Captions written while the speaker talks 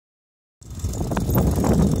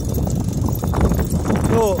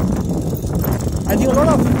think a lot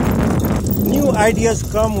of new ideas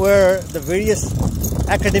come where the various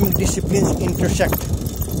academic disciplines intersect.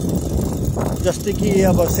 जस्तै कि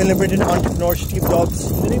अब celebrated entrepreneur Steve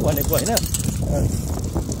जब्सले नै भनेको हैन,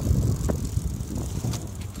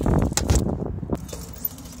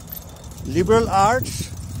 लिबरल आर्ट्स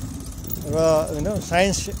र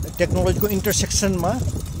साइन्स टेक्नोलोजीको इन्टरसेक्सनमा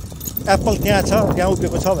एप्पल त्यहाँ छ, त्यहाँ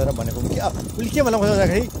उभिएको छ भनेर भनेको कि उसले के भन्नु खोज्दा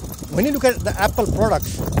भन्दाखेरि when you look at the Apple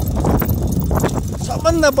products,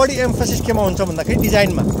 सबभन्दा बढी एम्फोसिस केमा हुन्छ भन्दाखेरि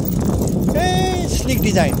डिजाइनमा, slick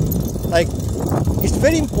design. Like it's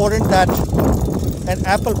very important that an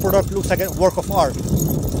Apple product looks like a work of art.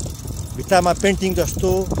 भित्तामा पेन्टिङ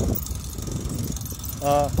जस्तो,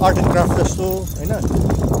 आर्ट एन्ड क्राफ्ट जस्तो हैन,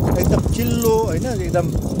 एकदम चिल्लो हैन, एकदम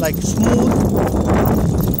लाइक स्मुथ,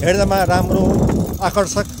 हेर्दामा राम्रो,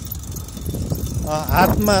 आकर्षक,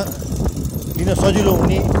 हातमा लिन सजिलो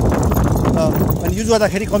हुने, अनि युज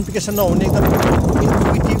गर्दाखेरि कम्प्लिकेसन नहुने, एकदम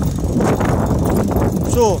intuitive.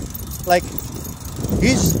 So like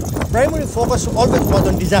his primary focus always was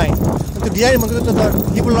on design. त्यो डिजाइन भनेको त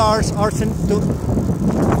लिबरल आर्ट्स एन्ड त्यो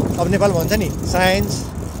अब नेपालमा भन्छ नि साइन्स,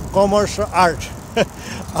 कमर्स र आर्ट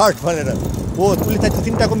आर्ट भनेर हो. उसले त त्यो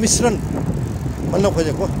तिनवटाको मिश्रण भन्न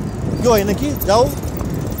खोजेको. यो होइन कि जाऊ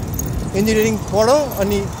इन्जिनियरिङ पढ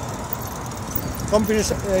अनि कम्प्युटर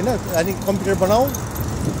होइन, अनि कम्प्युटर बनाऊ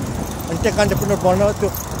अनि टेक एन्टरप्रेन्योर बन्न,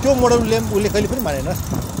 त्यो मोडलले उसले कहिले पनि मानेन.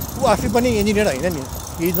 ऊ आफै पनि इन्जिनियर होइन नि,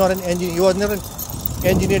 he is not an engineer, he was not an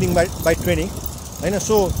engineering by training, right?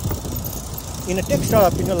 So in a tech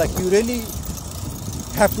startup, like you really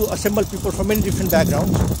have to assemble people from many different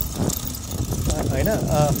backgrounds, right?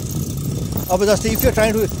 Obviously, if you're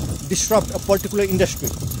trying to disrupt a particular industry,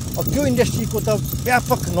 of your industry ko ta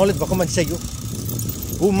vyapak knowledge bhako manje chahiyo,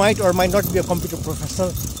 who might or might not be a computer professional,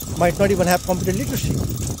 might not even have computer literacy,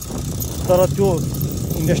 tara त्यो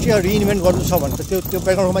industry reinvent गर्नु छ भने त त्यो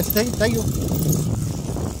background को मान्छे चाहियो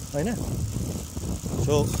हैन.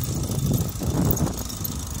 So,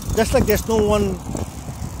 just like there's no one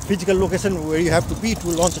physical location where you have to be to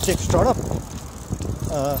launch a tech startup,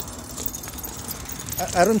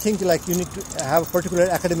 I don't think like you need to have a particular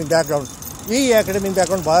academic background. यही academic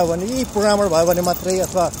background भयो भने, यही programmer भयो भने मात्रै,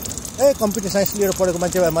 अथवा computer science लिएर पढेको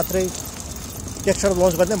मान्छे भए मात्रै tech startup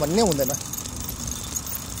launch गर्ने भन्ने हुँदैन.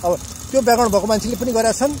 अब त्यो background भएको मान्छेले पनि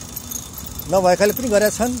गरेका छन्, नभएकाले पनि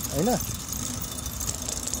गरेका छन् हैन.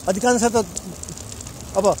 अधिकांश त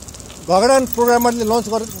अब घगडान प्रोग्रामरले लन्च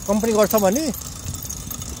कम्पनी गर्छ भने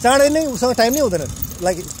चाँडै नै उसँग टाइम नै हुँदैन.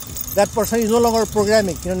 Like that person is no लङ्गर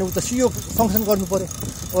programming, किनभने ऊ त सिओ फङ्सन गर्नु पऱ्यो.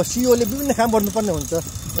 अब सिओले विभिन्न काम गर्नुपर्ने हुन्छ.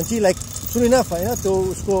 अनि लाइक सुनिन होइन, त्यो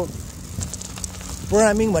उसको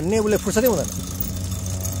प्रोग्रामिङ भन्ने उसले फुर्सदै हुँदैन.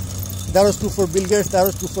 That was true for Bill Gates, that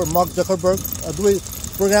was true for mark Zuckerberg. दुवै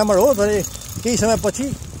प्रोग्रामर हो, तर केही समयपछि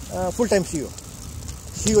फुल टाइम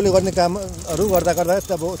सिओले गर्ने कामहरू गर्दा गर्दा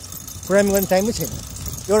अब प्रोग्रामिङ गर्ने टाइमै छैन.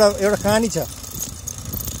 एउटा कहानी छ,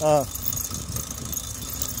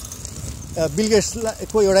 बिल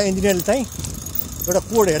गेट्सको एउटा इन्जिनियरले चाहिँ एउटा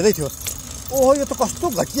कोड हेर्दै थियो. ओहो यो त कस्तो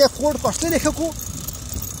घटिया कोड, कसले लेखेको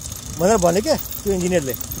भनेर भने क्या त्यो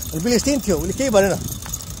इन्जिनियरले. अनि बिल गेट्स त्यही थियो, उसले केही भनेन.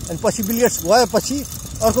 अनि पछि बिल गेट्स गएपछि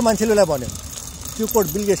अर्को मान्छेले उसलाई भन्यो त्यो कोड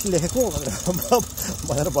बिल गेट्सले लेखेको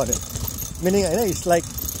भनेर भन्यो. मिनिङ होइन, it's like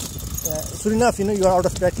soon enough, you are out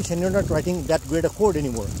of practice and you're not writing that great a code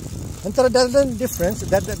anymore. And that doesn't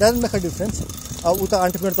make a difference. उता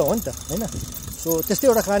entrepreneur त हो नि त हैन. सो त्यस्तै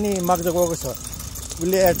एउटा कहानी मार्क जकरबर्गको छ.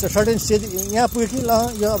 उसले एट सर्टेन स्टेज यहाँ पुग्यो कि ल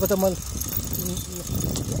यो अब त म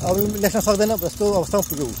अब लेख्न सक्दैन जस्तो अवस्थामा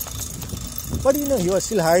पुग्यो. But he was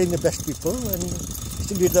still hiring the best people and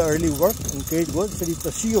still did the early work and paid good. फेरि त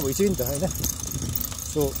CEO भइसक्यो नि त हैन.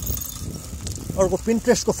 सो अर्को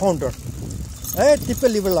पिन्ट्रेस्टको founder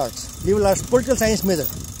typical liberal arts political science major.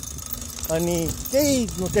 अनि केही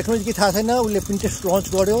टेक्नोलोजी केही थाहा छैन, उसले पिन्ट्रेस्ट लन्च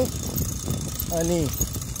गर्यो. अनि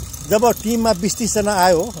जब टिममा 20-30 जना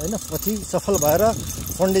आयो हैन, पछि सफल भएर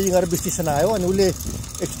फन्डरेजिङ गरेर 20-30 जना आयो. अनि उसले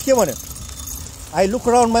के भन्यो, I look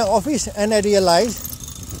around my office and I realise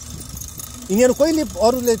यिनीहरू कहिले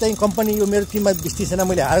अरूले चाहिँ कम्पनी यो मेरो टिममा 20-30 जना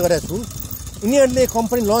मैले हायर गरेको छु, यिनीहरूले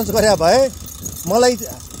कम्पनी लन्च गरे भए मलाई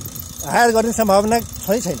हायर गर्ने सम्भावना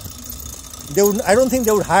छैन. I don't think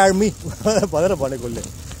they would hire me भनेर भनेको उसले,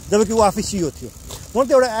 जबकि ऊ आफै सिओ थियो. मलाई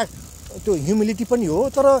त एउटा त्यो ह्युमिलिटी पनि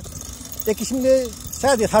हो, तर एक किसिमले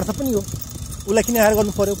सायद यथार्थ पनि हो. उसलाई किन हायर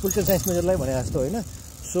गर्नु पर्यो पोलिटिकल साइन्स मेजरलाई भने जस्तो होइन.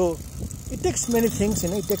 So it takes many things,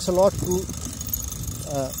 it takes a lot to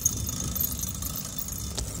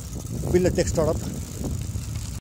build a tech startup.